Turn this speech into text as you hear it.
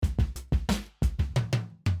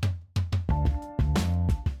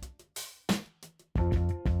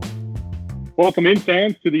Welcome in,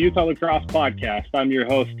 fans, to the Utah Lacrosse Podcast. I'm your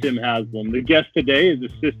host, Tim Haslam. The guest today is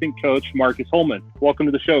assistant coach Marcus Holman. Welcome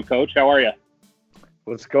to the show, Coach. How are you?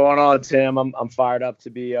 What's going on, Tim? I'm fired up to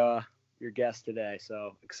be your guest today.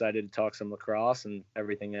 So excited to talk some lacrosse and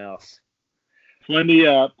everything else. Plenty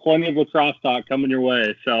of lacrosse talk coming your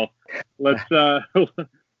way. So let's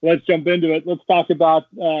let's jump into it. Let's talk about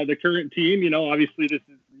the current team. Obviously this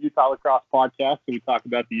is the Utah Lacrosse Podcast, so we talk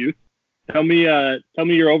about the youth. Tell me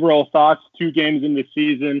your overall thoughts. 2 games in the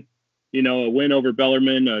season, a win over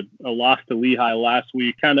Bellarmine, a loss to Lehigh last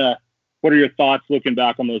week. What are your thoughts looking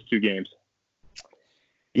back on those 2 games?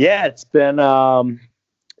 Yeah, it's been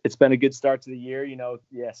a good start to the year.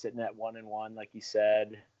 Sitting at 1-1, like you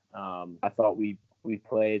said. I thought we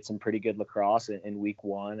played some pretty good lacrosse in week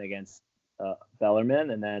 1 against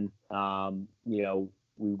Bellarmine, and then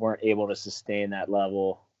we weren't able to sustain that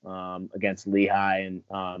level against Lehigh.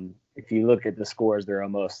 And if you look at the scores, they're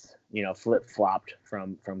almost flip-flopped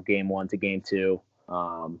from game 1 to game 2.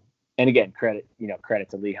 And again, credit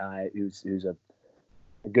to Lehigh, who's a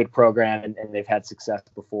good program, and they've had success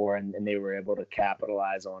before, and they were able to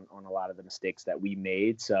capitalize on a lot of the mistakes that we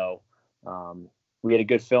made. So we had a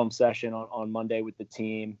good film session on Monday with the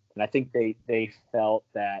team, and I think they felt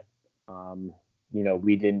that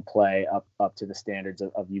we didn't play up to the standards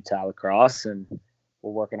of Utah lacrosse, and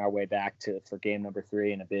we're working our way back for game number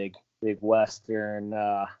 3 in a big Western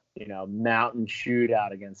mountain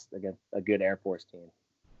shootout against a good Air Force team.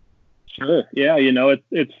 Sure. Yeah.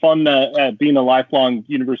 It's fun being a lifelong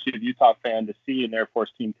University of Utah fan to see an Air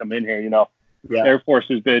Force team come in here. Yeah. Air Force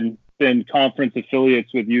has been conference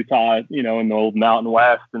affiliates with Utah, in the old Mountain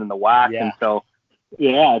West and in the WAC. Yeah. And so,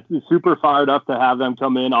 it's super fired up to have them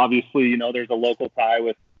come in. Obviously, there's a local tie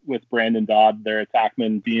with Brandon Dodd, their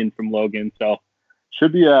attackman, being from Logan. So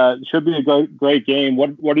should be a great game.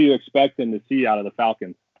 What are you expecting to see out of the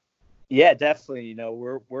Falcons? Yeah, definitely.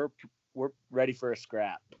 We're ready for a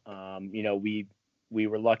scrap. We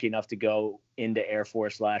were lucky enough to go into Air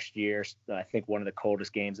Force last year. I think one of the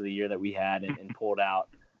coldest games of the year that we had, and pulled out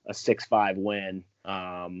a 6-5 win.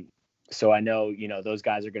 So I know, those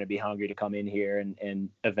guys are going to be hungry to come in here and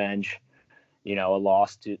avenge, a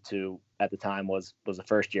loss to at the time was a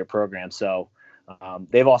first-year program. So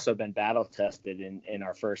they've also been battle tested in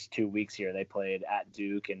our first 2 weeks here. They played at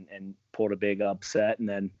Duke and pulled a big upset, and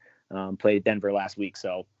then played Denver last week.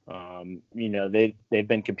 So, they've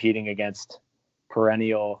been competing against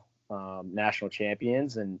perennial national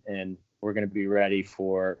champions, and we're going to be ready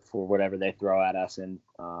for whatever they throw at us. And,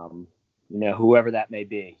 whoever that may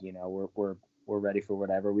be, we're ready for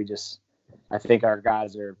whatever. I think our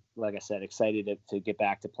guys are, like I said, excited to get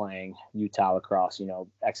back to playing Utah lacrosse,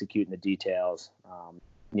 executing the details,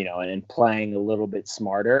 and playing a little bit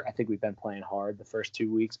smarter. I think we've been playing hard the first 2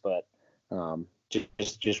 weeks, but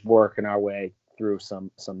just working our way through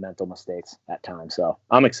some mental mistakes at times. So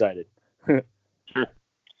I'm excited. Sure.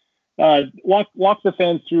 Walk the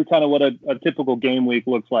fans through kind of what a typical game week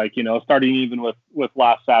looks like, starting even with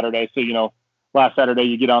last Saturday. So, last Saturday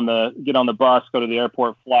you get on the bus, go to the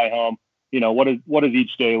airport, fly home. What does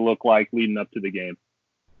each day look like leading up to the game?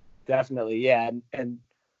 Definitely. Yeah. And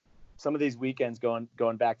some of these weekends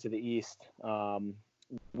going back to the East,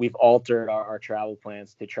 we've altered our travel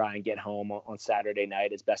plans to try and get home on Saturday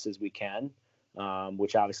night as best as we can,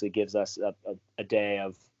 which obviously gives us a day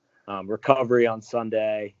of recovery on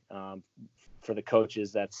Sunday. For the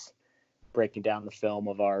coaches, that's breaking down the film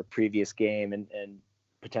of our previous game and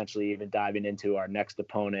potentially even diving into our next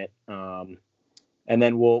opponent. And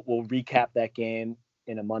then we'll recap that game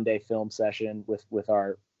in a Monday film session with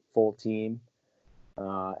our full team.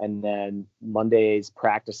 And then Monday's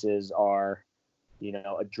practices are,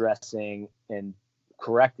 addressing and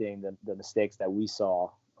correcting the mistakes that we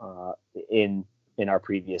saw in our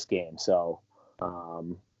previous game. So,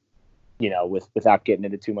 without getting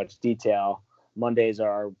into too much detail, Mondays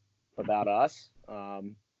are about us.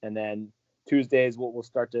 And then Tuesdays we'll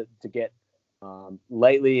start to get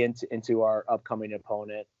lightly into our upcoming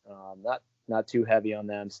opponent. Not too heavy on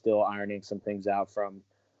them, still ironing some things out from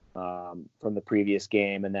the previous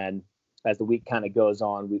game. And then as the week kind of goes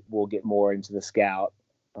on, we'll get more into the scout.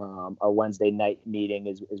 Our Wednesday night meeting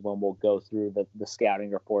is when we'll go through the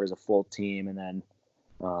scouting report as a full team. And then,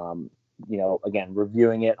 again,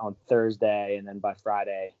 reviewing it on Thursday. And then by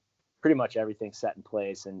Friday, pretty much everything's set in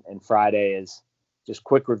place. And Friday is just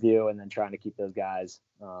quick review, and then trying to keep those guys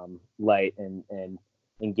light and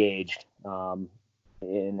engaged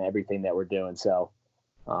in everything that we're doing. So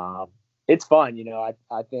it's fun.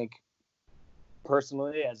 I think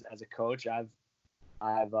personally, as a coach, I've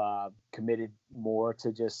committed more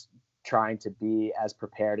to just trying to be as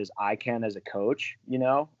prepared as I can as a coach,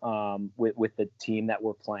 with the team that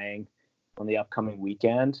we're playing on the upcoming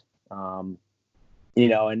weekend. And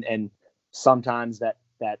sometimes that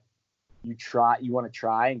you want to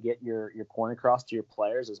try and get your point across to your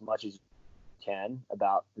players as much as you can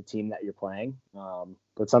about the team that you're playing.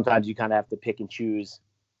 But sometimes you kind of have to pick and choose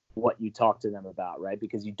what you talk to them about, right?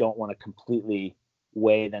 Because you don't want to completely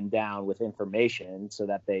weigh them down with information so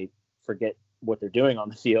that they forget what they're doing on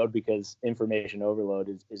the field, because information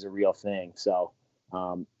overload is a real thing. So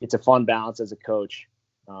it's a fun balance as a coach,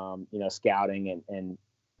 scouting and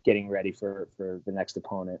getting ready for the next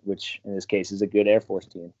opponent, which in this case is a good Air Force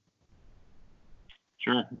team.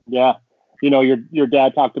 Sure. Yeah. Your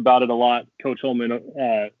dad talked about it a lot, Coach Holman,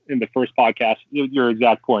 in the first podcast. Your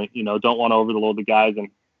exact point, don't want to overload the guys,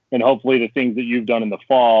 and hopefully the things that you've done in the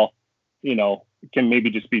fall, can maybe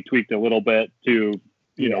just be tweaked a little bit to,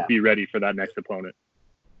 be ready for that next opponent.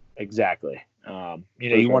 Exactly.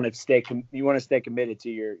 You want to stay committed to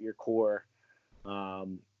your core,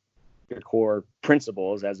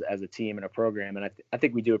 principles as a team and a program, and I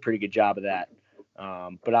think we do a pretty good job of that.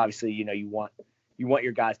 But obviously, you want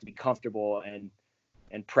your guys to be comfortable and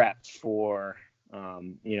prepped for,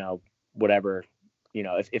 whatever,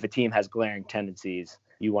 if a team has glaring tendencies,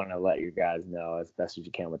 you want to let your guys know as best as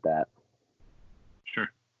you can with that. Sure.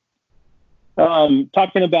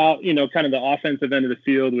 Talking about, kind of the offensive end of the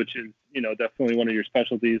field, which is, definitely one of your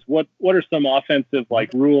specialties. What are some offensive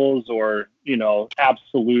rules or,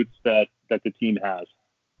 absolutes that the team has?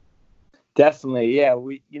 Definitely. Yeah.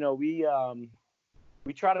 We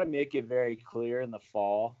try to make it very clear in the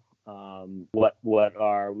fall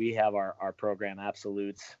we have our program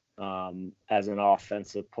absolutes as an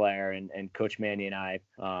offensive player, and Coach Manny and I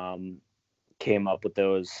came up with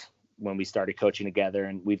those when we started coaching together,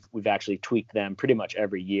 and we've actually tweaked them pretty much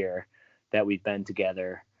every year that we've been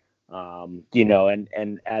together. And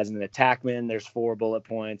as an attackman, there's 4 bullet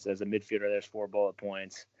points. As a midfielder, there's 4 bullet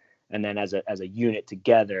points, and then as a unit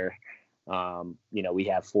together, we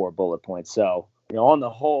have 4 bullet points. So, on the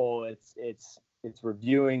whole, it's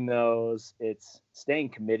reviewing those, it's staying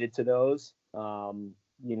committed to those,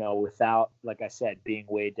 without, like I said, being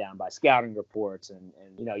weighed down by scouting reports, and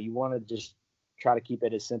you want to just try to keep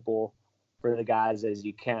it as simple for the guys as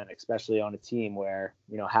you can, especially on a team where,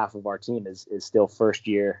 half of our team is still first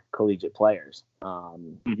year collegiate players.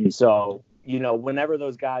 So, whenever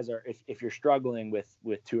those guys are, if you're struggling with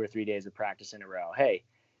 2 or 3 days of practice in a row, hey,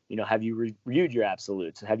 have you reviewed your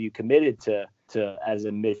absolutes? Have you committed to as a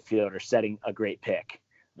midfielder setting a great pick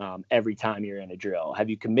every time you're in a drill? Have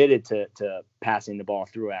you committed to passing the ball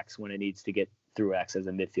through X when it needs to get through X as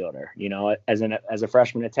a midfielder? As a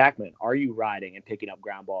freshman attackman, are you riding and picking up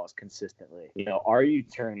ground balls consistently? Are you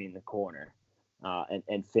turning the corner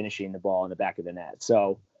and finishing the ball in the back of the net?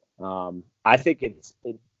 So I think it's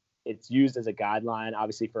used as a guideline,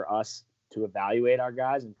 obviously, for us to evaluate our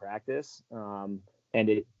guys in practice, and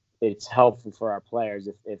it's helpful for our players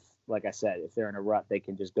if, like I said, if they're in a rut, they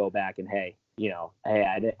can just go back and, hey,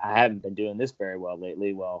 I haven't been doing this very well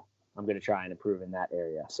lately. Well, I'm going to try and improve in that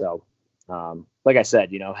area. So, like I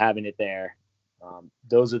said, having it there,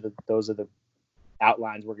 those are the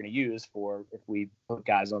outlines we're going to use for if we put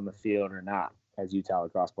guys on the field or not as Utah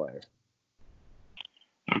lacrosse players.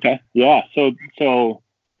 Okay. Yeah. So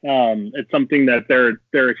it's something that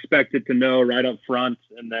they're expected to know right up front,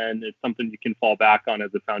 and then it's something you can fall back on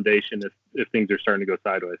as a foundation if things are starting to go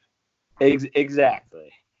sideways.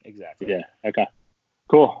 Exactly. Yeah. Okay.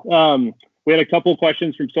 Cool. We had a couple of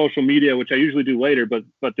questions from social media, which I usually do later, but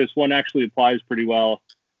this one actually applies pretty well.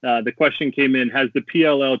 The question came in: has the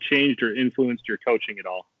PLL changed or influenced your coaching at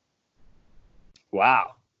all?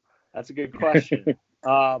 Wow, that's a good question.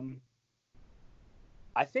 I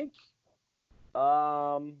think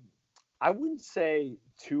I wouldn't say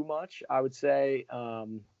too much. I would say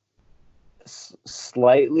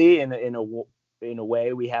slightly. In a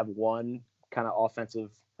way, we have one kind of offensive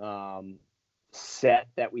set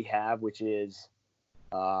that we have, which is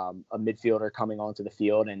a midfielder coming onto the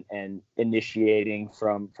field and initiating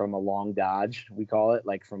from a long dodge, we call it,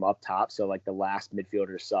 like from up top. So like the last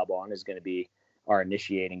midfielder sub on is going to be our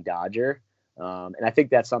initiating dodger. And I think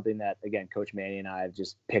that's something that, again, Coach Manny and I have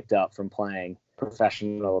just picked up from playing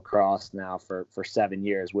professional lacrosse now for 7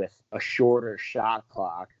 years with a shorter shot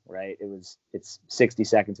clock, right? It's 60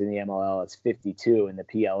 seconds in the MLL, it's 52 in the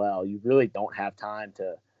PLL. You really don't have time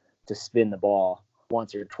to spin the ball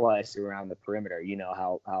once or twice around the perimeter. You know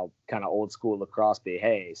how kind of old school lacrosse be,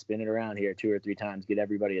 hey, spin it around here 2 or 3 times, get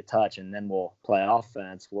everybody a touch, and then we'll play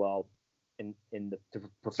offense. Well, in the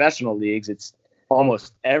professional leagues, it's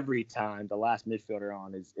almost every time the last midfielder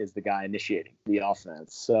on is the guy initiating the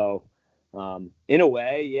offense. So in a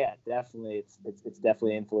way, yeah, definitely it's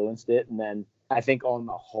definitely influenced it. And then I think on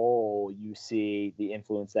the whole, you see the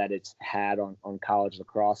influence that it's had on college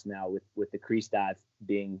lacrosse now with the crease dive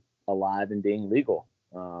being alive and being legal.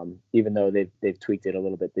 Even though they've tweaked it a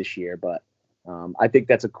little bit this year, but I think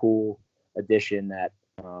that's a cool addition that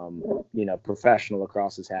professional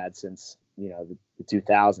lacrosse has had since the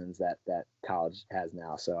 2000s that college has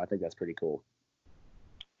now. So I think that's pretty cool.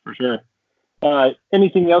 For sure.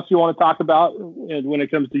 Anything else you want to talk about when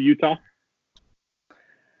it comes to Utah?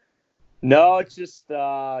 No, it's just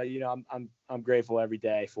I'm grateful every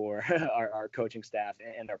day for our coaching staff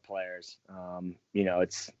and our players.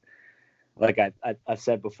 It's like I've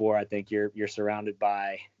said before. I think you're surrounded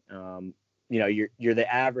by you're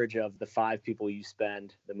the average of the 5 people you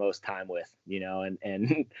spend the most time with.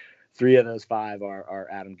 And 3 of those 5 are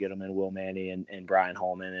Adam Gittleman, Will Manny, and Brian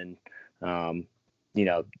Holman, and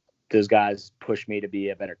those guys push me to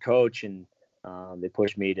be a better coach, and they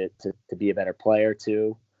push me to be a better player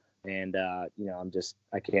too. And I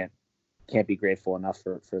can't be grateful enough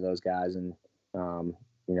for those guys, and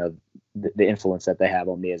the influence that they have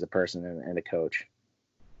on me as a person and a coach.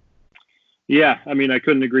 Yeah, I mean, I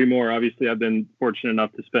couldn't agree more. Obviously, I've been fortunate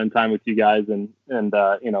enough to spend time with you guys, and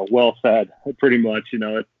well said. Pretty much,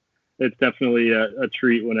 it's definitely a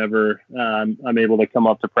treat whenever I'm able to come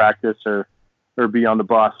up to practice or be on the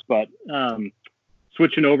bus. But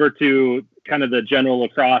switching over to kind of the general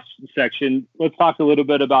lacrosse section, let's talk a little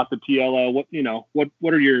bit about the PLL.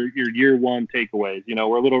 What are your year one takeaways?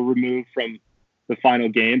 We're a little removed from the final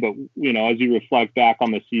game, but as you reflect back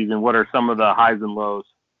on the season, what are some of the highs and lows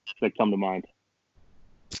that come to mind?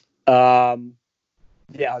 Yeah,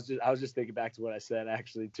 I was just thinking back to what I said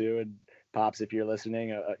actually too, and Pops, if you're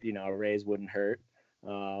listening, a raise wouldn't hurt.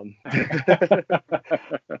 But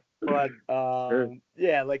Sure.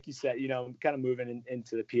 yeah, like you said, kind of moving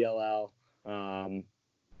into the PLL.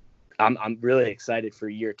 I'm really excited for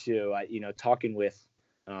year 2. Talking with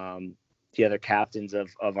the other captains of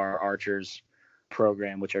our Archers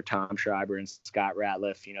program, which are Tom Schreiber and Scott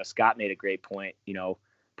Ratliff. Scott made a great point.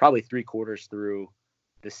 Probably 3/4 through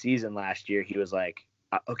the season last year, he was like,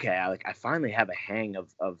 okay, I finally have a hang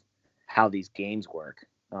of how these games work.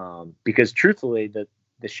 Because truthfully, the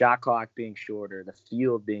shot clock being shorter, the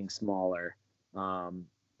field being smaller,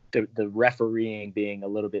 the refereeing being a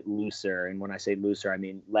little bit looser. And when I say looser, I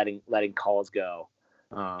mean letting calls go.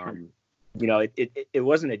 It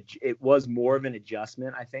was more of an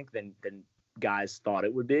adjustment, I think, than guys thought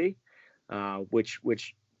it would be,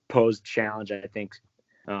 which posed challenge, I think,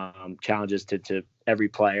 challenges to every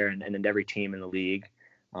player and every team in the league.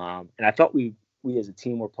 And I thought we as a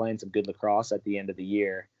team were playing some good lacrosse at the end of the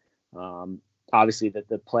year. Obviously,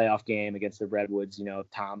 the playoff game against the Redwoods,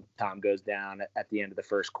 Tom goes down at the end of the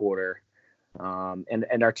first quarter.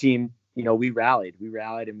 And our team, we rallied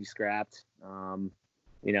and we scrapped,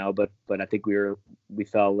 but I think we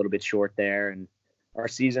fell a little bit short there. And our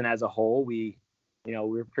season as a whole, we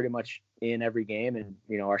were pretty much in every game, and,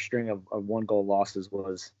 our string of 1-goal losses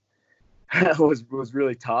was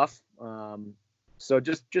really tough. So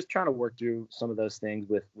just trying to work through some of those things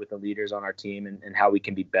with the leaders on our team and how we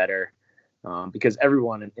can be better. Because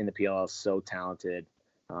everyone in the PLL is so talented.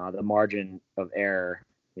 The margin of error,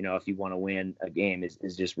 if you want to win a game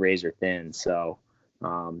is just razor thin. So,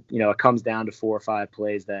 it comes down to 4 or 5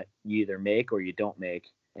 plays that you either make or you don't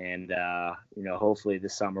make. And, hopefully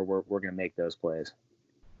this summer we're going to make those plays.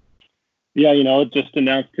 Yeah, it just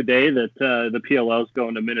announced today that the PLL is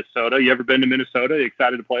going to Minnesota. You ever been to Minnesota? You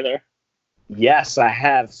excited to play there? Yes, I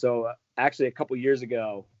have. So actually a couple years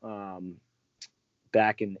ago,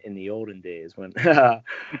 back in the olden days when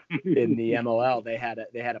in the MLL they had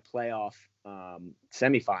a playoff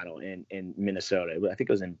semifinal in Minnesota. I think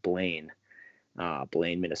it was in Blaine,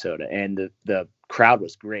 Minnesota, and the crowd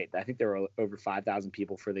was great. I think there were over 5,000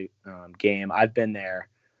 people for the game. I've been there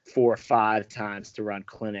 4 or 5 times to run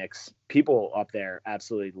clinics. People up there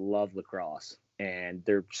absolutely love lacrosse, and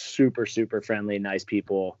they're super, super friendly, nice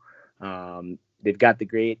people. They've got the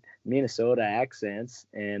great Minnesota accents,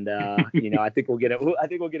 and I think we'll get a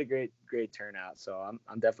great turnout. So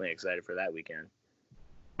I'm definitely excited for that weekend.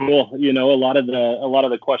 Cool. A lot of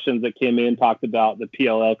the questions that came in talked about the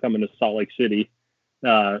PLL coming to Salt Lake City.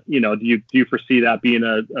 Do you foresee that being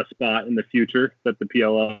a spot in the future that the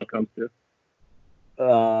PLL comes to?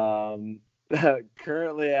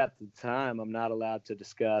 Currently at the time, I'm not allowed to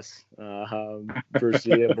discuss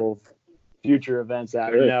foreseeable future events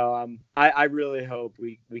out. Sure. No, I really hope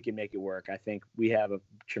we can make it work. I think we have a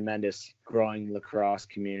tremendous growing lacrosse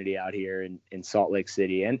community out here in Salt Lake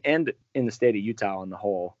City and in the state of Utah on the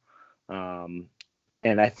whole. And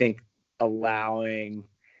I think allowing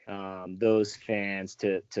those fans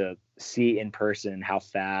to see in person how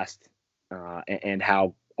fast and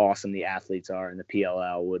how awesome the athletes are in the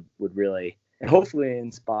PLL would really and hopefully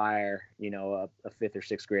inspire, a fifth or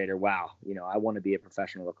sixth grader. Wow, I want to be a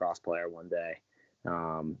professional lacrosse player one day.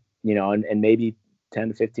 And maybe 10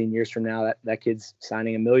 to 15 years from now, that kid's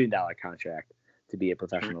signing $1 million contract to be a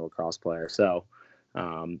professional lacrosse player. So,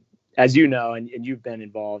 as you know, and you've been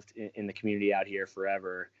involved in the community out here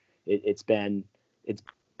forever, it's been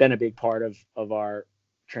a big part of our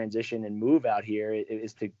transition and move out here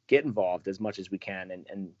is to get involved as much as we can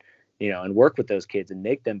and work with those kids and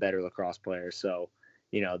make them better lacrosse players. So,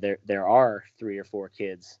 there are 3 or 4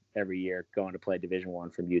 kids every year going to play Division I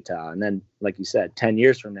from Utah. And then, like you said, 10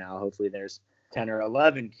 years from now, hopefully there's 10 or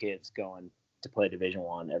 11 kids going to play Division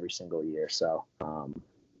I every single year. So,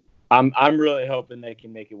 I'm really hoping they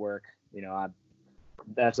can make it work.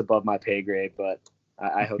 That's above my pay grade, but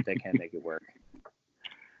I hope they can make it work.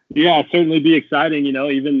 Yeah, it'd certainly be exciting,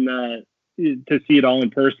 even to see it all in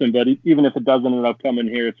person. But even if it doesn't end up coming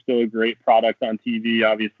here, it's still a great product on TV,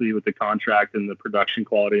 obviously, with the contract and the production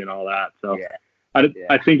quality and all that. So yeah.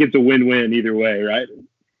 I think it's a win-win either way, right?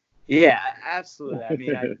 Yeah, absolutely. I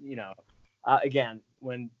mean, again,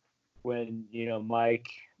 when Mike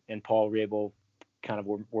and Paul Rabel kind of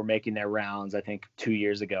were making their rounds, I think 2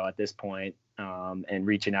 years ago at this point, and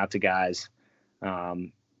reaching out to guys,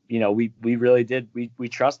 we really did. We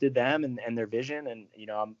trusted them and their vision, and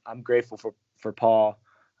I'm grateful for Paul.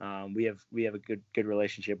 We have a good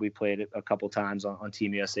relationship. We played a couple times on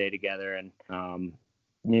Team USA together, and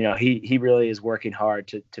he really is working hard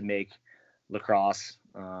to make lacrosse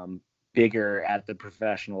bigger at the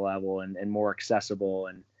professional level and more accessible.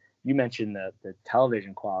 And you mentioned the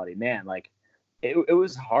television quality, man. Like it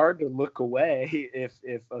was hard to look away if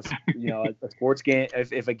a sports game,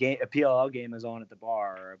 if a PLL game is on at the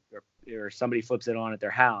bar or somebody flips it on at their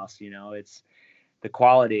house. It's the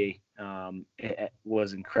quality it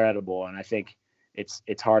was incredible, and I think it's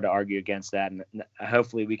hard to argue against that. And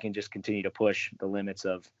hopefully we can just continue to push the limits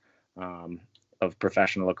of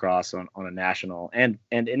professional lacrosse on a national and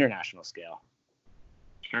international scale.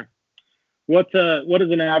 Sure. What does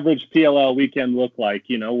an average PLL weekend look like?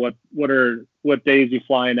 What days you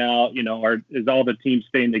flying out? Is all the teams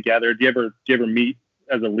staying together? Do you ever meet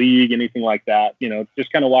as a league, anything like that?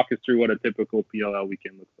 Just kind of walk us through what a typical PLL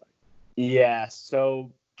weekend looks like. Yeah.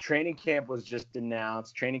 So training camp was just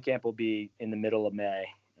announced. Training camp will be in the middle of May.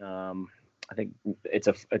 I think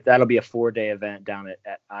that'll be a 4-day event down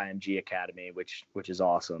at IMG Academy, which is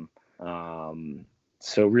awesome.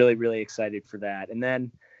 So really, really excited for that. And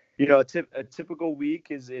then, a typical week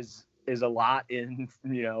is a lot in,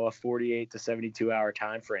 a 48 to 72 hour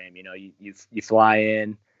time frame. You fly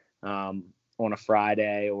in on a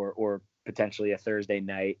Friday or potentially a Thursday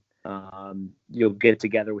night. You'll get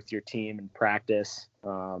together with your team and practice.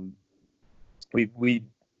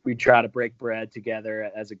 We try to break bread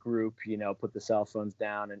together as a group, put the cell phones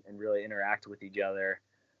down and really interact with each other,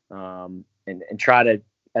 and try to,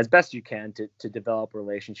 as best you can, to develop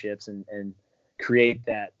relationships and create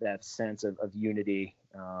that sense of unity.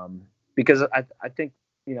 Because I think,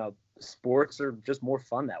 sports are just more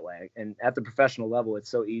fun that way. And at the professional level, it's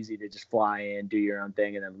so easy to just fly in, do your own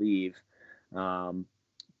thing, and then leave.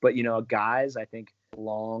 But, guys, I think,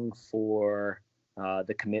 long for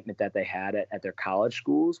the commitment that they had at their college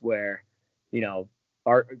schools where,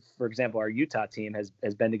 for example, our Utah team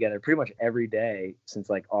has been together pretty much every day since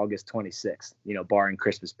like August 26th, barring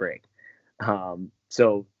Christmas break.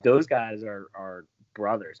 So those guys are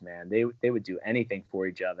brothers, man. They would do anything for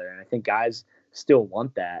each other. And I think guys still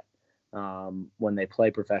want that when they play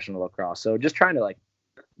professional lacrosse. So just trying to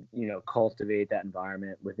cultivate that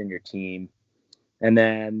environment within your team. And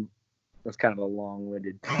then that's kind of a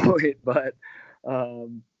long-winded point, but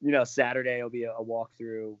Saturday will be a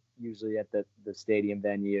walkthrough, usually at the stadium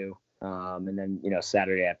venue. And then,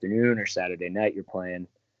 Saturday afternoon or Saturday night, you're playing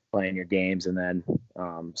your games. And then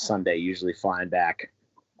Sunday, usually flying back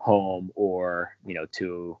home or,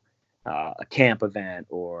 to a camp event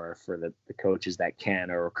or for the coaches that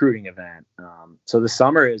can, or a recruiting event. So the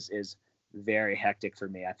summer is very hectic for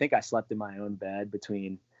me. I think I slept in my own bed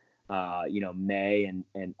between, May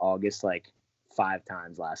and August, like 5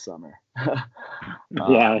 times last summer.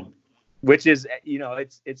 Wow. Which is,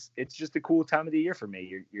 it's just a cool time of the year for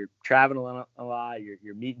me. You're traveling a lot.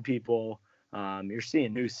 You're meeting people. You're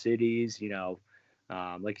seeing new cities.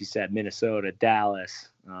 like you said, Minnesota, Dallas,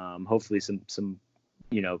 hopefully some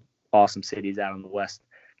awesome cities out on the West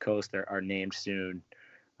Coast are named soon.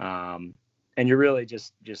 And you're really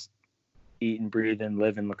just eating, breathing,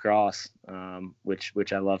 living lacrosse,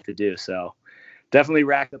 which I love to do. So definitely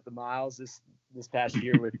racked up the miles this past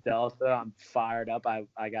year with Delta. I'm fired up.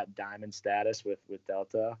 I got diamond status with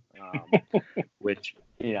Delta, which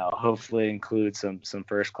hopefully includes some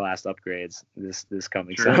first class upgrades this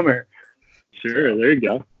coming summer. Sure, so, there you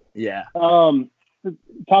go. Yeah. Talk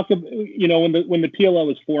about, when the PLL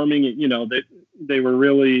was forming, they were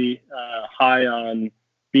really high on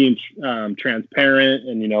being transparent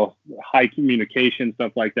and high communication,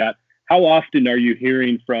 stuff like that. How often are you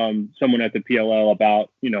hearing from someone at the PLL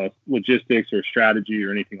about logistics or strategy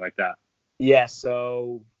or anything like that? Yeah,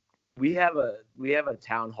 so we have a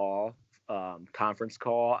town hall conference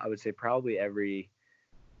call. I would say probably every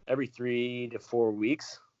 3 to 4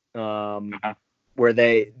 weeks, where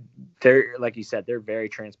they're like you said, they're very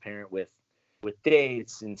transparent with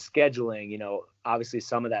dates and scheduling. Obviously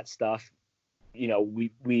some of that stuff,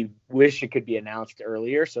 we wish it could be announced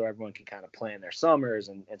earlier so everyone can kind of plan their summers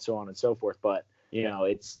and so on and so forth. But,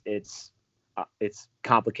 it's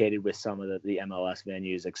complicated with some of the MLS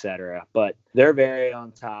venues, et cetera. But they're very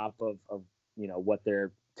on top of what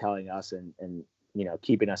they're telling us and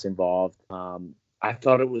keeping us involved. I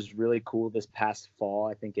thought it was really cool this past fall.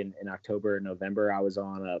 I think in October and November, I was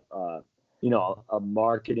on a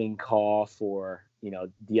marketing call for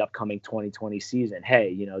the upcoming 2020 season.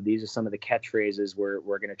 Hey, these are some of the catchphrases we're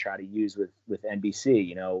going to try to use with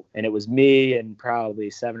NBC, and it was me and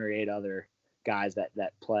probably 7 or 8 other guys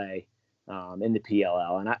that play in the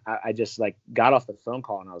PLL. And I just got off the phone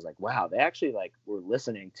call and I was like, wow, they actually were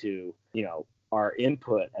listening to, our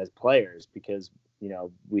input as players, because,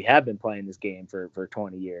 we have been playing this game for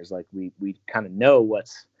 20 years. We kind of know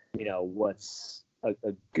what's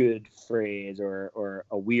a good phrase or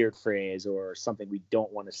a weird phrase or something we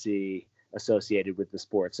don't want to see associated with the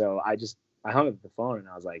sport. So I hung up the phone and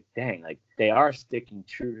I was like, dang, they are sticking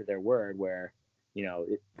true to their word where,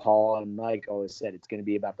 Paul and Mike always said it's going to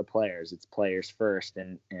be about the players. It's players first.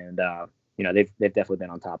 And they've definitely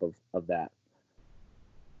been on top of that.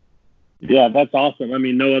 Yeah, that's awesome. I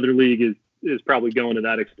mean, no other league is probably going to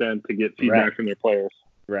that extent to get feedback from their players.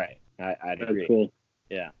 Right. I'd agree. That's cool.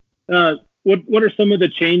 Yeah. What are some of the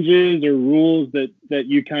changes or rules that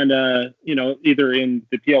you kind of, either in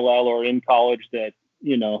the PLL or in college that,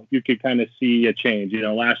 you could kind of see a change?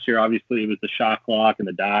 Last year, obviously, it was the shot clock and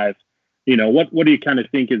the dive. What do you kind of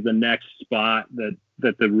think is the next spot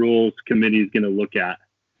that the rules committee is going to look at?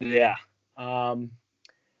 Yeah. I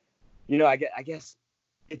guess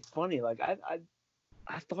it's funny. I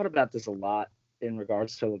thought about this a lot in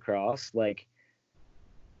regards to lacrosse.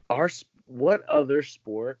 What other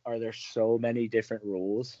sport are there so many different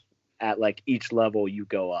rules at each level you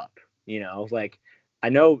go up? I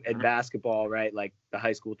know in basketball, right? The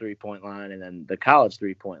high school 3-point line and then the college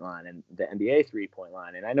 3-point line and the NBA 3-point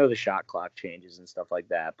line. And I know the shot clock changes and stuff like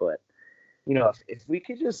that. But, if we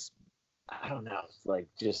could just, I don't know,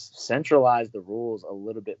 just centralize the rules a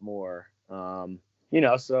little bit more, so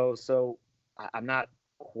I'm not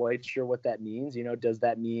quite sure what that means. Does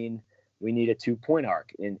that mean we need a 2-point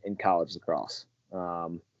arc in college lacrosse?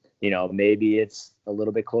 Maybe it's a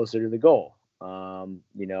little bit closer to the goal. Are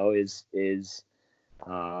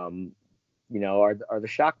the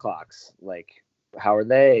shot clocks, how are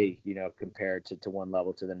they, compared to one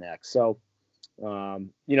level to the next? So, I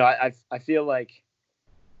feel like,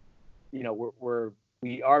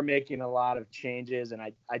 we are making a lot of changes, and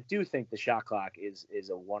I do think the shot clock is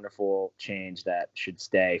a wonderful change that should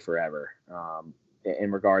stay forever.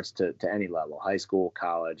 In regards to any level, high school,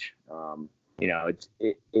 college, it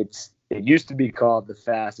used to be called the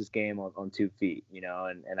fastest game on 2 feet,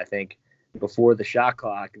 and I think before the shot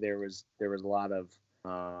clock, there was a lot of,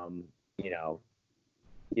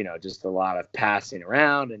 just a lot of passing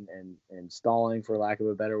around and stalling, for lack of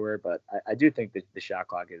a better word. But I do think that the shot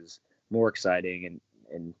clock is more exciting,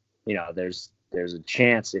 and there's a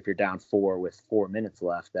chance if you're down 4 with 4 minutes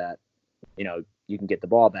left that, you can get the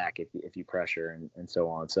ball back if you pressure and so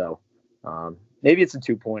on. So maybe it's a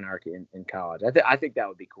 2-point arc in college. I think that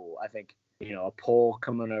would be cool. I think, a pull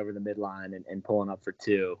coming over the midline and pulling up for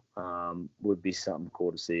 2 would be something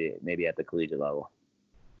cool to see, maybe at the collegiate level.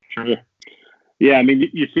 Sure. Yeah, I mean,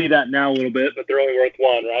 you see that now a little bit, but they're only worth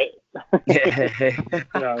 1, right? Yeah.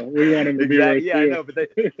 We want them to be worth 2. Yeah, I know, but they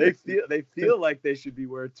feel like they should be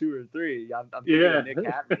worth 2 or 3. I'm thinking of Nick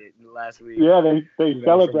Hatley last week. Yeah, they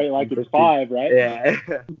celebrate like it's 5, right? Yeah,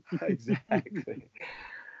 exactly.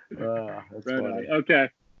 That's funny. Okay.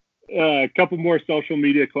 A couple more social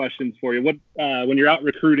media questions for you. What when you're out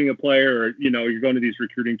recruiting a player, or you're going to these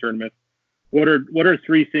recruiting tournaments, what are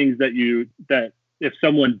three things that if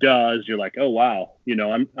someone does, you're like, oh wow,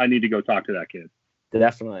 I need to go talk to that kid.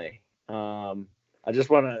 Definitely. I just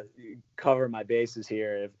want to cover my bases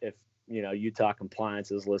here. If Utah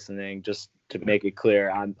compliance is listening, just to make it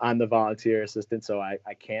clear, I'm the volunteer assistant, so I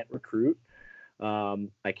can't recruit.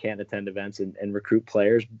 I can't attend events and recruit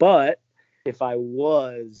players. But if I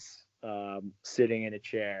was sitting in a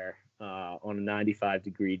chair on a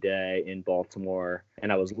 95-degree day in Baltimore,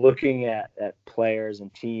 and I was looking at players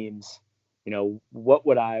and teams, what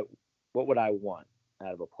would I want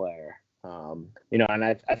out of a player? And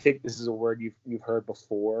I think this is a word you've heard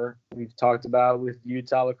before. We've talked about with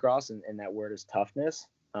Utah lacrosse, and that word is toughness.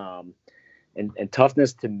 And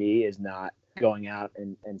toughness to me is not going out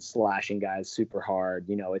and slashing guys super hard.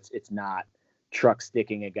 It's not truck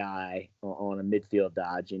sticking a guy on a midfield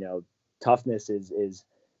dodge. Toughness is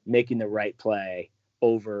making the right play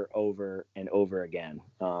over and over again.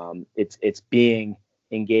 It's being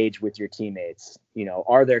engaged with your teammates.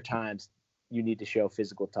 Are there times you need to show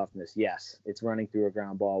physical toughness? Yes. It's running through a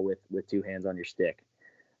ground ball with two hands on your stick.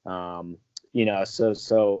 So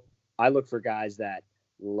I look for guys that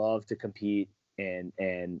love to compete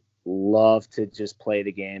and love to just play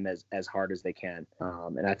the game as hard as they can.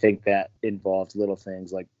 And I think that involves little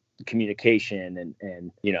things like communication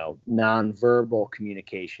and nonverbal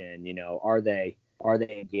communication. Are they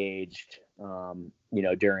engaged,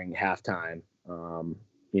 during halftime?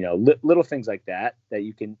 Little things like that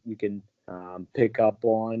you can pick up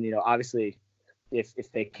on. Obviously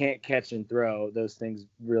if they can't catch and throw, those things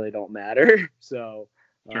really don't matter. So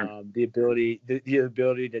Sure. the ability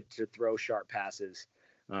to throw sharp passes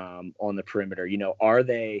on the perimeter, are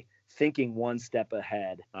they thinking one step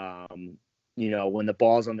ahead? When the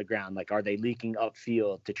ball's on the ground, like, are they leaking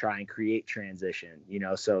upfield to try and create transition?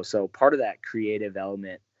 So part of that creative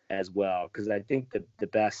element as well, because I think the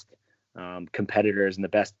best competitors and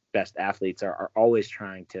the best athletes are always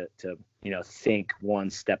trying to think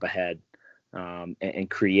one step ahead and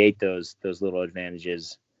create those little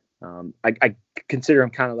advantages. I consider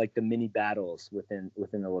them kind of like the mini battles within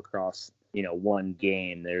the lacrosse, one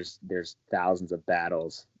game. There's thousands of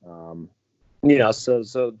battles. So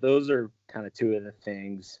those are kind of two of the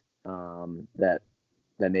things that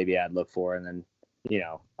maybe I'd look for. And then,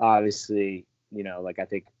 obviously, like, I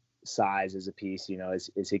think size is a piece.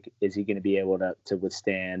 Is he going to be able to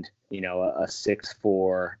withstand, a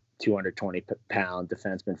 6'4", 220 pound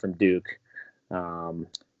defenseman from Duke?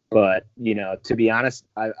 But to be honest,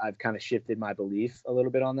 I've kind of shifted my belief a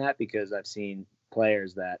little bit on that, because I've seen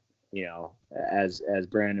players that, as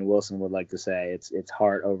Brandon Wilson would like to say, it's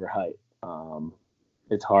heart over height.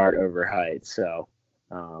 It's heart over height. So,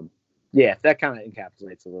 yeah, that kind of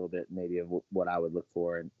encapsulates a little bit maybe of what I would look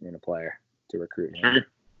for in a player to recruit him.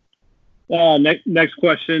 Sure. Next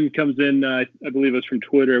question comes in, I believe it's from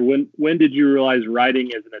Twitter. When did you realize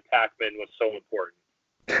riding as an attackman was so important?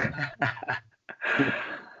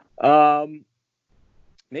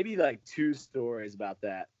 Maybe like two stories about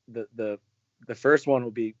that. The first one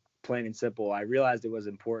will be plain and simple. I realized it was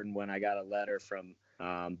important when I got a letter from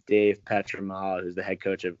Dave Petramala, who's the head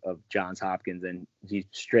coach of Johns Hopkins, and he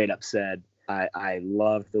straight up said, I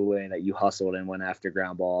love the way that you hustled and went after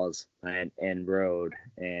ground balls and rode,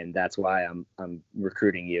 and that's why I'm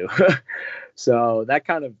recruiting you. So that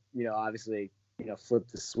kind of, obviously,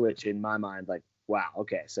 flipped the switch in my mind, like, wow,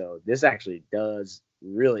 okay, so this actually does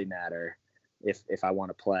really matter if I want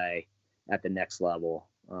to play at the next level.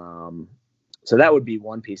 So that would be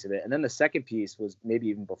one piece of it. And then the second piece was maybe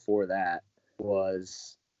even before that,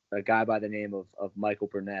 was a guy by the name of Michael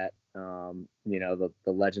Burnett. The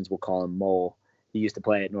legends will call him Mole. He used to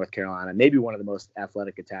play at North Carolina, maybe one of the most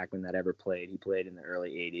athletic attackmen that ever played. He played in the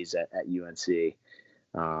early 80s at UNC.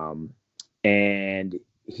 And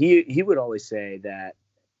he would always say that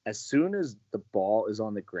as soon as the ball is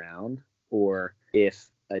on the ground, or if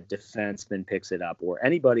a defenseman picks it up, or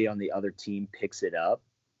anybody on the other team picks it up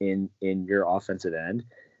in your offensive end,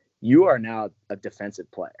 you are now a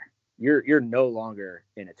defensive player. You're no longer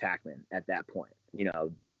an attackman at that point.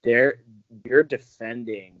 You're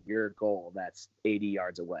defending your goal that's 80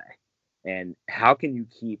 yards away. And how can you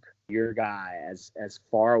keep your guy as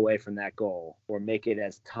far away from that goal, or make it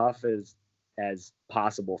as tough as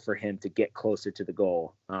possible for him to get closer to the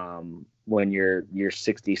goal when you're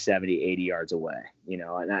 60, 70, 80 yards away?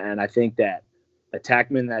 And I think that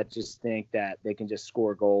attackmen that just think that they can just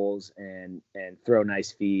score goals and throw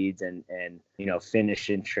nice feeds and finish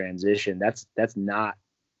in transition, that's not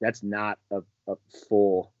a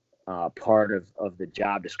full part of the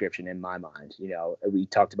job description in my mind. You know, we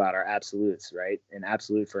talked about our absolutes, right? An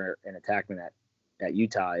absolute for an attackman at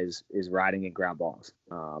Utah is riding in ground balls.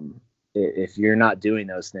 If you're not doing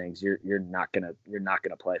those things, you're not gonna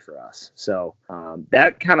play for us. So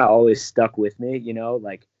that kind of always stuck with me. You know,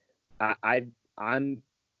 like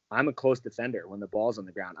I'm a close defender when the ball's on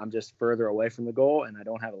the ground. I'm just further away from the goal, and I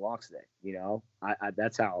don't have a long stick. You know,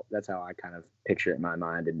 that's how I kind of picture it in my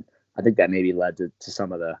mind, and I think that maybe led to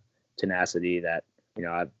some of the tenacity that, you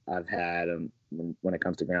know, I've had when it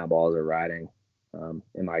comes to ground balls or riding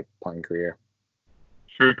in my playing career.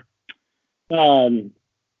 Sure.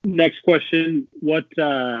 Next question: What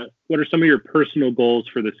are some of your personal goals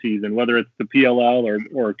for the season, whether it's the PLL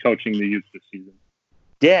or coaching the youth this season?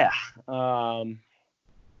 Yeah.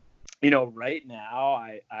 You know, right now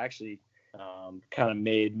I actually kind of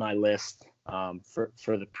made my list for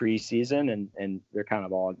the preseason, and they're kind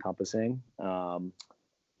of all encompassing.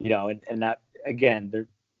 You know, and that, again,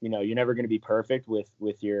 you know, you're never going to be perfect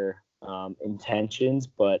with your intentions,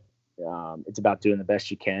 but it's about doing the best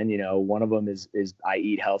you can. You know, one of them is I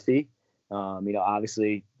eat healthy. You know,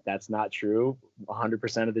 obviously that's not true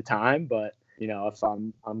 100% of the time, but you know, if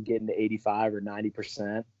I'm getting to 85 or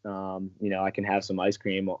 90%, you know, I can have some ice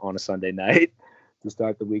cream on a Sunday night to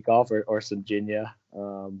start the week off, or some ginya,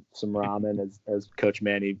 some ramen, as Coach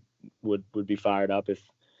Manny would be fired up if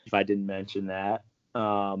I didn't mention that.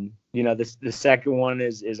 You know, the second one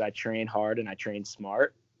is I train hard and I train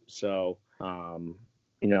smart. So,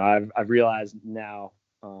 you know, I've realized now,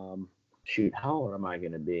 how old am I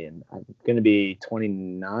going to be? And I'm going to be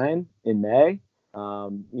 29 in May.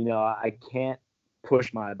 You know, I can't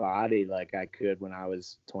push my body like I could when I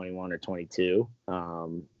was 21 or 22.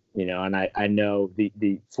 You know, and I know the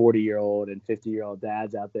 40-year-old and 50-year-old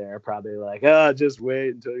dads out there are probably like, just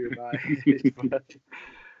wait until you're my age.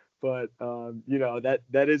 But you know,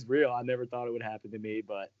 that is real. I never thought it would happen to me,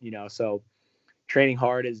 but you know, so training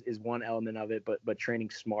hard is one element of it, but training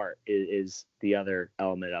smart is the other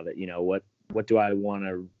element of it. You know, what do I want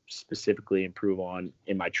to specifically improve on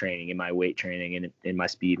in my training, in my weight training, and in my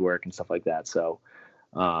speed work and stuff like that. So,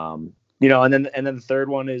 you know, and then the third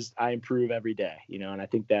one is I improve every day, you know, and I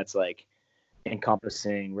think that's like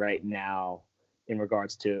encompassing right now in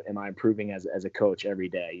regards to, am I improving as a coach every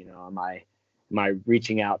day? You know, am I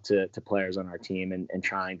reaching out to players on our team and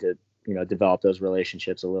trying to, you know, develop those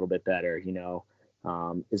relationships a little bit better? You know,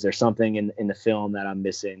 is there something in the film that I'm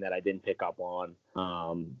missing that I didn't pick up on,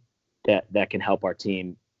 that can help our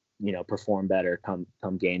team, you know, perform better come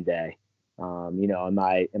game day? You know, am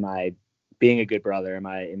I being a good brother? Am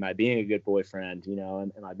I being a good boyfriend? You know,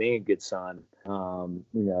 am I being a good son? You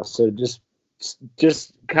know, so just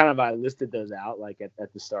kind of, I listed those out like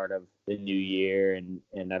at the start of the new year, and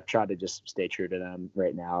I've tried to just stay true to them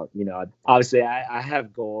right now. You know, obviously I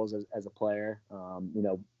have goals as a player, you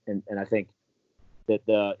know, and I think that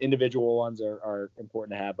the individual ones are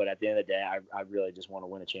important to have, but at the end of the day, I really just want to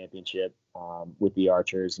win a championship with the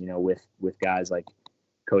Archers, you know, with guys like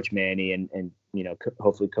Coach Manny and you know,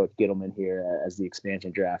 hopefully Coach Gittleman here as the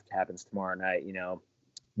expansion draft happens tomorrow night. You know,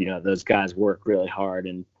 those guys work really hard,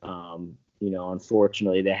 and you know,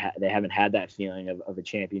 unfortunately they haven't had that feeling of a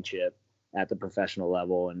championship at the professional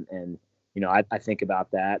level, and you know, I think about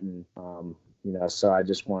that, and you know, so I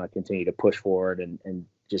just want to continue to push forward and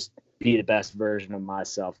just be the best version of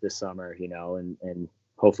myself this summer, you know, and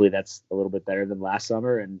hopefully that's a little bit better than last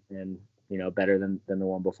summer, and you know, better than the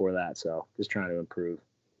one before that. So just trying to improve.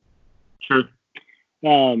 Sure.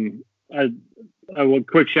 I will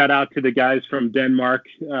quick shout out to the guys from Denmark.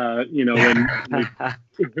 You know, when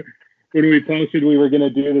we posted we were going to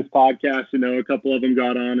do this podcast, you know, a couple of them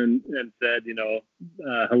got on and said, you know,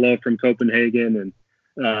 hello from Copenhagen,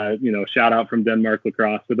 and you know, shout out from Denmark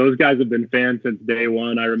Lacrosse. So those guys have been fans since day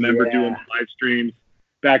one. I remember doing live streams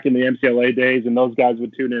back in the MCLA days, and those guys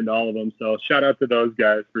would tune into all of them. So shout out to those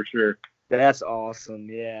guys for sure. That's awesome.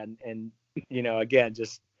 Yeah. And you know, again,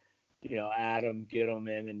 just, you know, Adam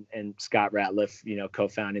Gittleman and Scott Ratliff, you know,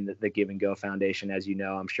 co-founding the Give and Go Foundation, as you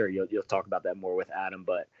know. I'm sure you'll talk about that more with Adam,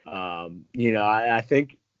 but you know, I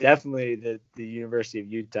think definitely that the University of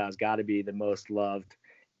Utah has got to be the most loved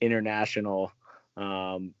international, you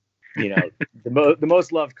know, the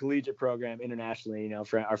most loved collegiate program internationally. You know,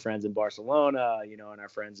 for our friends in Barcelona, you know, and our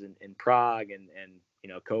friends in Prague and you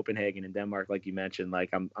know, Copenhagen and Denmark, like you mentioned. Like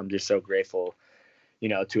I'm just so grateful, you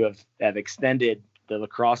know, to have extended the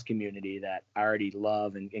lacrosse community that I already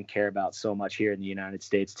love and care about so much here in the United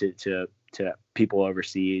States to people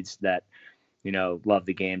overseas that, you know, love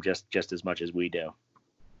the game just as much as we do.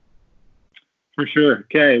 For sure.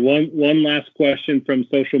 Okay. One last question from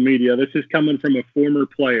social media. This is coming from a former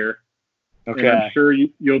player. Okay. And I'm sure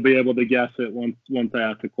you'll be able to guess it once I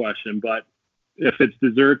ask the question. But if it's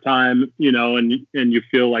dessert time, and you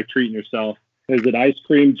feel like treating yourself, is it ice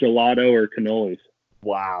cream, gelato, or cannolis?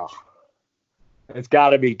 Wow. It's got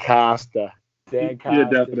to be Costa. Dan Costa.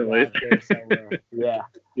 Yeah, definitely. Yeah.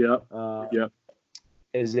 Yep.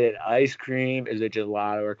 Is it ice cream? Is it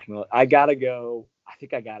gelato or cannoli? I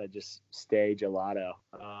think I gotta just stay gelato.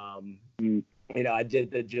 I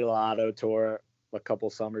did the gelato tour a couple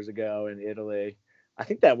summers ago in Italy. I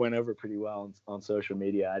think that went over pretty well on social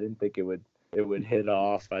media. I didn't think it would hit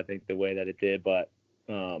off, I think, the way that it did, but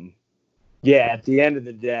at the end of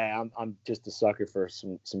the day, I'm just a sucker for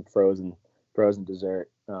some frozen dessert.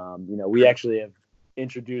 We actually have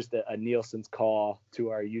introduced a Nielsen's call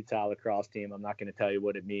to our Utah lacrosse team. I'm not going to tell you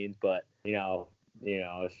what it means, but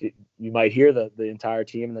if you might hear the entire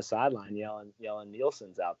team in the sideline yelling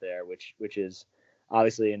Nielsen's out there, which is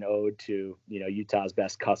obviously an ode to Utah's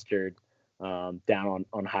best custard down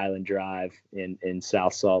on Highland Drive in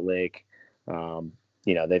South Salt Lake.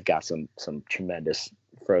 They've got some tremendous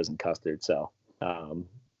frozen custard. So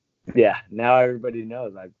now everybody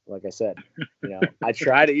knows. Like I said, I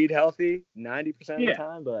try to eat healthy 90% of the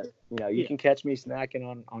time, but you can catch me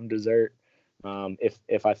snacking on dessert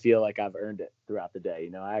if I feel like I've earned it throughout the day.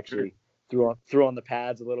 I actually threw on the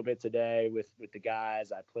pads a little bit today with the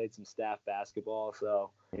guys. I played some staff basketball,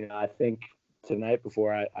 so I think tonight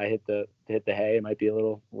before I hit the hay, it might be a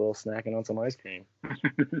little snacking on some ice cream.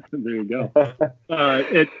 There you go.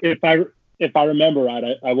 If I remember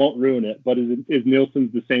right, I won't ruin it, but is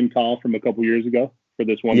Nielsen's the same call from a couple years ago for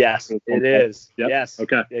this one? Yes, it is. Yep. Yes.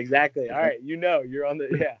 Okay. Exactly. All right. You're on the.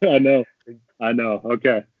 Yeah. I know.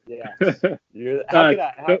 Okay. Yeah. How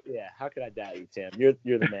could I doubt you, Tim?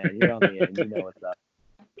 You're the man. You're on the end. You know what's up.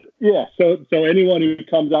 Yeah. So anyone who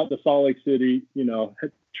comes out to Salt Lake City,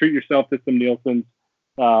 treat yourself to some Nielsen's.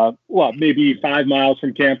 Maybe 5 miles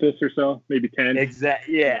from campus or so, maybe 10.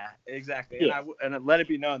 Exactly. Yeah, exactly. Yeah. And let it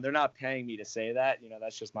be known, they're not paying me to say that.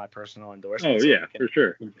 That's just my personal endorsement. Oh, yeah, for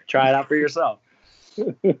sure. Try it out for yourself.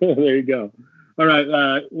 There you go. All right.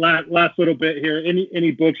 Last little bit here.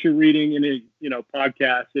 Any books you're reading? Any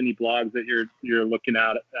podcasts? Any blogs that you're looking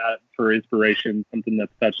at for inspiration? Something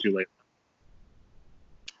that's touched you lately?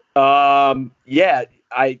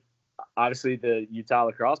 Obviously the Utah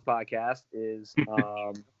Lacrosse podcast is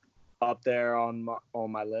up there on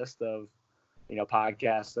my list of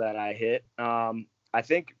podcasts that I hit. I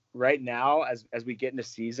think right now as we get into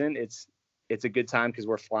season, it's a good time because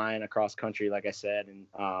we're flying across country, like I said, and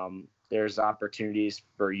there's opportunities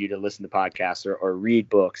for you to listen to podcasts or read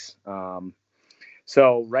books.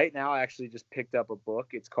 So right now I actually just picked up a book.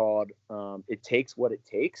 It's called It Takes What It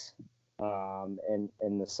Takes. And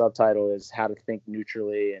the subtitle is How to Think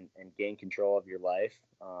Neutrally and Gain Control of Your Life.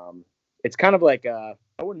 It's kind of like I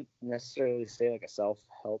wouldn't necessarily say like a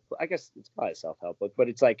self-help. I guess it's probably a self-help book, but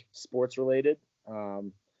it's like sports related.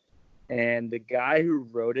 And the guy who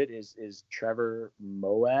wrote it is Trevor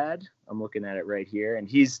Moawad. I'm looking at it right here, and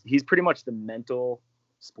he's pretty much the mental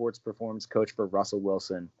sports performance coach for Russell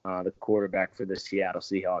Wilson, the quarterback for the Seattle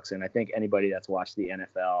Seahawks. And I think anybody that's watched the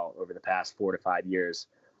NFL over the past 4 to 5 years,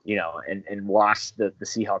 and watch the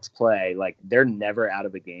Seahawks play, like they're never out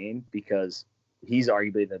of a game because he's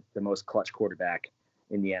arguably the most clutch quarterback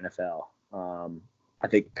in the NFL. I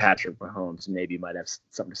think Patrick Mahomes maybe might have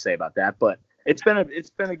something to say about that, but it's been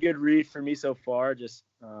a good read for me so far. Just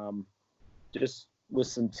with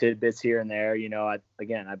some tidbits here and there.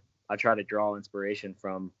 I try to draw inspiration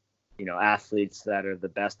from athletes that are the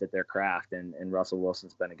best at their craft, and Russell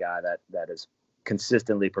Wilson's been a guy that has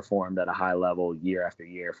consistently performed at a high level year after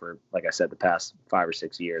year for, like I said, the past 5 or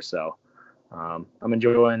 6 years. So I'm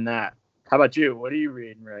enjoying that. How about you? What are you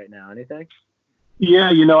reading right now? Anything? Yeah,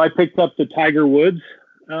 I picked up the Tiger Woods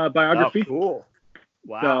biography. Oh, cool.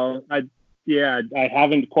 Wow. So I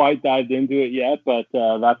haven't quite dived into it yet, but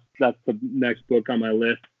that's the next book on my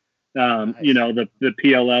list. Nice. The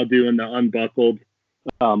PLL doing the Unbuckled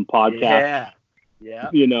podcast. Yeah.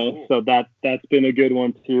 Cool. So that's been a good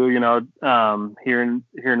one too. Hearing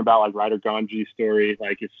about like Ryder Ganji's story,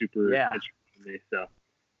 like it's super interesting to me. So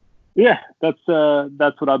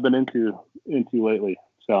that's what I've been into lately.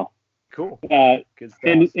 So cool. Good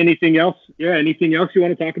stuff. Anything else? Yeah. Anything else you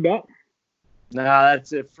want to talk about? No,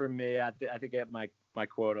 that's it for me. I think I have my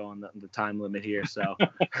quota on the time limit here. So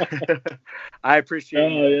I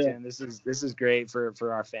appreciate it, Tim. This is great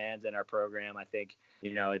for our fans and our program. I think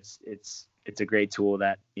it's a great tool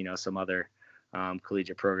that some other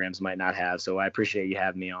collegiate programs might not have. So I appreciate you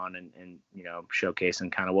having me on and showcasing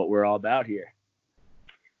kind of what we're all about here.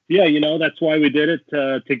 Yeah, that's why we did it,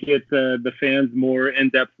 to get the fans more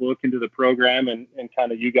in-depth look into the program and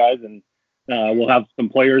kind of you guys. And We'll have some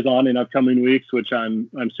players on in upcoming weeks, which I'm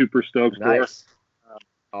super stoked Nice. for.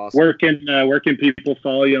 Awesome. Where can people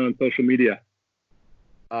follow you on social media?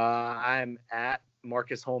 I'm at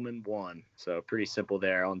Marcus Holman 1. So pretty simple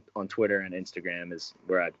there on Twitter and Instagram is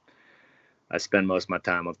where I spend most of my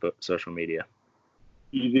time on social media.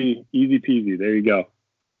 Easy peasy. There you go.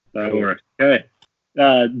 That'll work. Okay.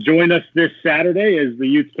 Join us this Saturday as the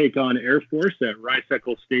Utes take on Air Force at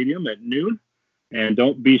Rice-Eccles Stadium at noon. And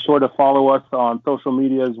don't be sure to follow us on social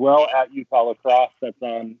media as well at Utah Lacrosse. That's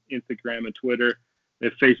on Instagram and Twitter.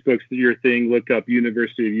 If Facebook's your thing, look up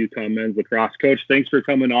University of Utah Men's Lacrosse. Coach, thanks for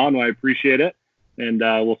coming on. I appreciate it. And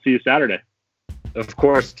we'll see you Saturday. Of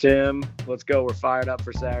course, Tim. Let's go. We're fired up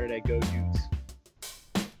for Saturday. Go Utes.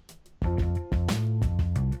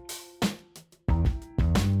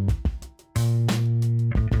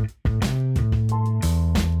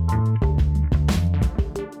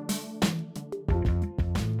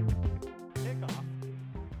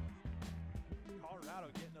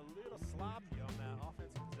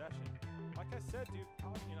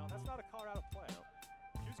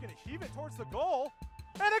 Heave it towards the goal,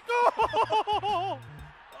 and a goal!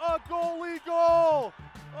 A goalie goal!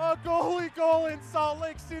 A goalie goal in Salt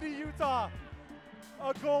Lake City, Utah.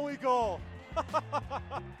 A goalie goal.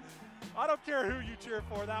 I don't care who you cheer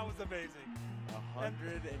for. That was amazing.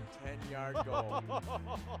 110-yard goal.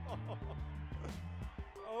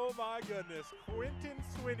 Oh my goodness. Quentin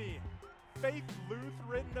Swinney, Faith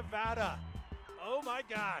Lutheran, Nevada. Oh my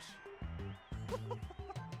gosh.